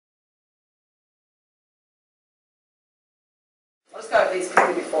I'll just go over these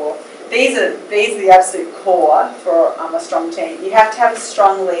quickly before. These are the absolute core for a strong team. You have to have a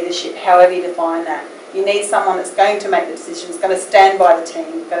strong leadership, however you define that. You need someone that's going to make the decisions, going to stand by the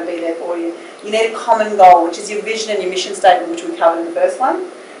team, going to be there for you. You need a common goal, which is your vision and your mission statement, which we covered in the first one.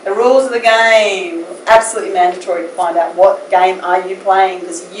 The rules of the game, absolutely mandatory to find out what game are you playing,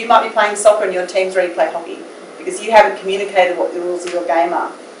 because you might be playing soccer and your team's ready to play hockey, because you haven't communicated what the rules of your game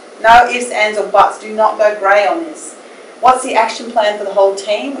are. No ifs, ands or buts, do not go grey on this. What's the action plan for the whole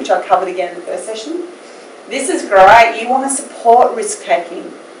team, which I covered again in the first session? This is great. You want to support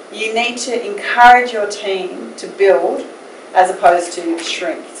risk-taking. You need to encourage your team to build as opposed to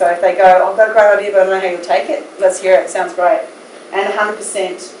shrink. So if they go, I've got a great idea, but I don't know how you'll take it, let's hear it, sounds great. And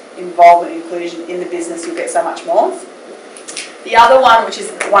 100% involvement and inclusion in the business, you'll get so much more. The other one, which is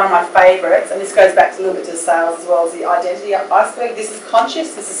one of my favourites, and this goes back to a little bit to sales as well, is the identity iceberg. This is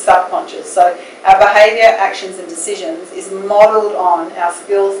conscious, this is subconscious. So our behaviour, actions and decisions is modelled on our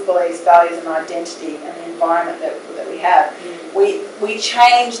skills, beliefs, values and identity and the environment that we have. We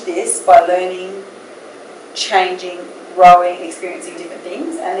change this by learning, changing, growing, experiencing different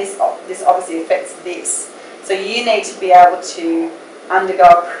things, and this obviously affects this. So you need to be able to undergo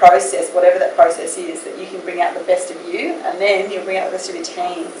a process, whatever that process is, that you can bring out the best of you, and then you'll bring out the best of your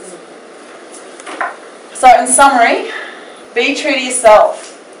teams. So in summary, be true to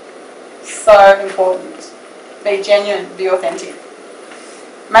yourself. So important. Be genuine, be authentic.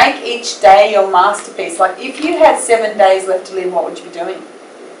 Make each day your masterpiece. Like if you had 7 days left to live, what would you be doing?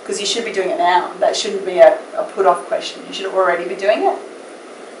 Because you should be doing it now. That shouldn't be a put-off question. You should already be doing it.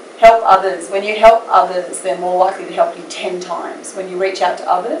 Help others. When you help others, they're more likely to help you 10 times. When you reach out to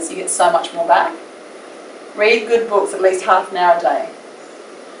others, you get so much more back. Read good books at least half an hour a day.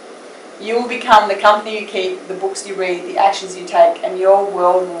 You will become the company you keep, the books you read, the actions you take, and your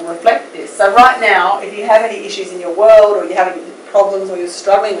world will reflect this. So right now, if you have any issues in your world, or you have any problems, or you're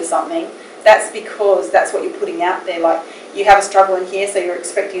struggling with something, that's because that's what you're putting out there. Like, you have a struggle in here, so you're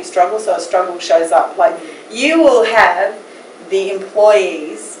expecting a struggle, so a struggle shows up. Like, you will have the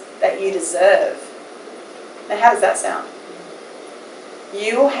employees that you deserve. Now, how does that sound?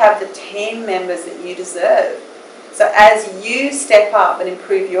 You will have the team members that you deserve. So as you step up and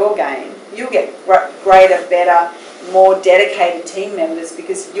improve your game, you'll get greater, better, more dedicated team members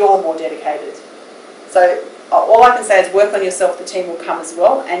because you're more dedicated. So all I can say is work on yourself, the team will come as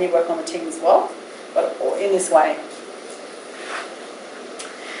well, and you work on the team as well, but in this way.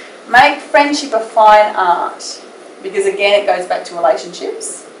 Make friendship a fine art, because again it goes back to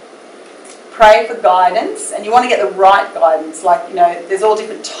relationships. Pray for guidance, and you want to get the right guidance. Like, you know, there's all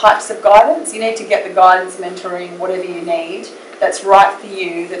different types of guidance. You need to get the guidance, mentoring, whatever you need, that's right for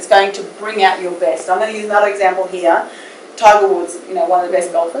you, that's going to bring out your best. I'm going to use another example here. Tiger Woods, you know, one of the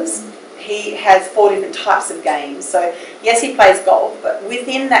best golfers. He has 4 different types of games. So yes, he plays golf, but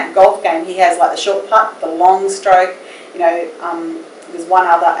within that golf game, he has like the short putt, the long stroke, you know, there's one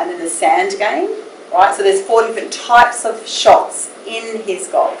other, and then the sand game, right? So there's 4 different types of shots in his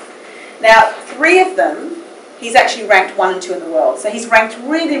golf. Now, 3 of them, he's actually ranked 1 and 2 in the world. So he's ranked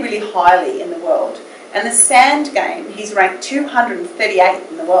really, really highly in the world. And the sand game, he's ranked 238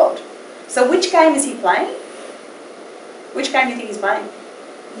 in the world. So which game is he playing? Which game do you think he's playing?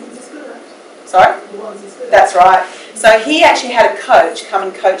 He's good at. Sorry? The ones he's good at. That's right. So he actually had a coach come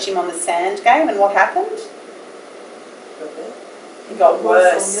and coach him on the sand game, and what happened? He got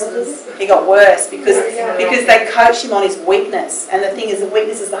worse. He got worse because they coached him on his weakness. And the thing is, the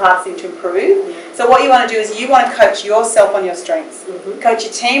weakness is the hardest thing to improve. So what you want to do is you want to coach yourself on your strengths. Coach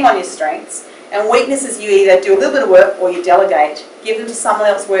your team on your strengths. And weaknesses, you either do a little bit of work or you delegate. Give them to someone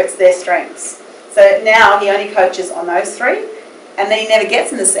else where it's their strengths. So now he only coaches on those 3, and then he never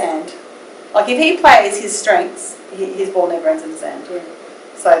gets in the sand. Like if he plays his strengths, his ball never ends in the sand.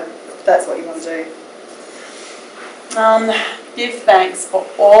 So that's what you want to do. Give thanks for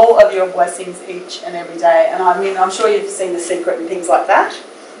all of your blessings each and every day. And I mean, I'm sure you've seen The Secret and things like that.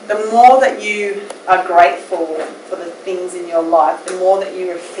 The more that you are grateful for the things in your life, the more that you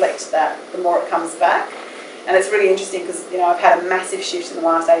reflect that, the more it comes back. And it's really interesting because, you know, I've had a massive shift in the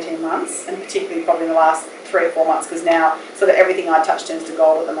last 18 months, and particularly probably in the last 3 or 4 months, because now sort of everything I touch turns to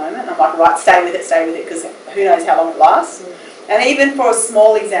gold at the moment. I'm like, right, stay with it, because who knows how long it lasts. And even for a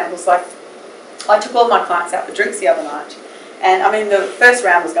small example, it's like I took all my clients out for drinks the other night. And I mean, the first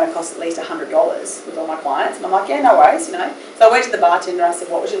round was going to cost at least $100 with all my clients. And I'm like, yeah, no worries, you know. So I went to the bartender and I said,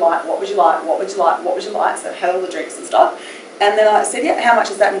 what would you like, what would you like, what would you like, what would you like? So I had all the drinks and stuff. And then I said, yeah, how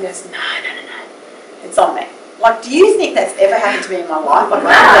much is that? And he goes, no, it's on me. Like, do you think that's ever happened to me in my life? Like,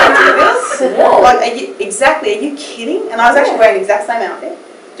 like, are you kidding? And I was actually wearing the exact same outfit,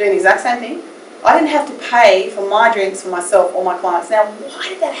 doing the exact same thing. I didn't have to pay for my drinks for myself or my clients. Now, why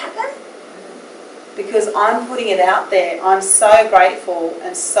did that happen? Because I'm putting it out there. I'm so grateful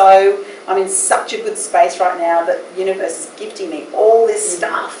and I'm in such a good space right now that the universe is gifting me all this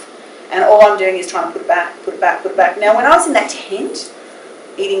stuff. And all I'm doing is trying to put it back, put it back, put it back. Now, when I was in that tent,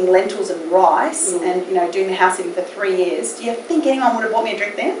 eating lentils and rice and, doing the house sitting for 3 years, do you think anyone would have bought me a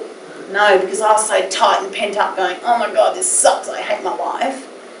drink then? No, because I was so tight and pent up going, oh my God, this sucks, I hate my life.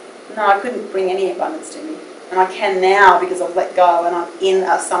 No, I couldn't bring any abundance to me. And I can now because I've let go and I'm in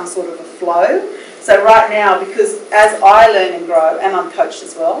some sort of a flow. So right now, because as I learn and grow, and I'm coached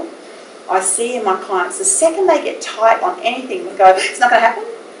as well, I see in my clients, the second they get tight on anything and go, it's not going to happen,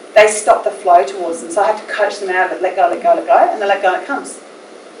 they stop the flow towards them. So I have to coach them out of it, let go, let go, let go, and they let go and it comes.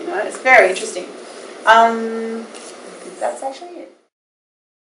 It's very interesting. I think that's actually it.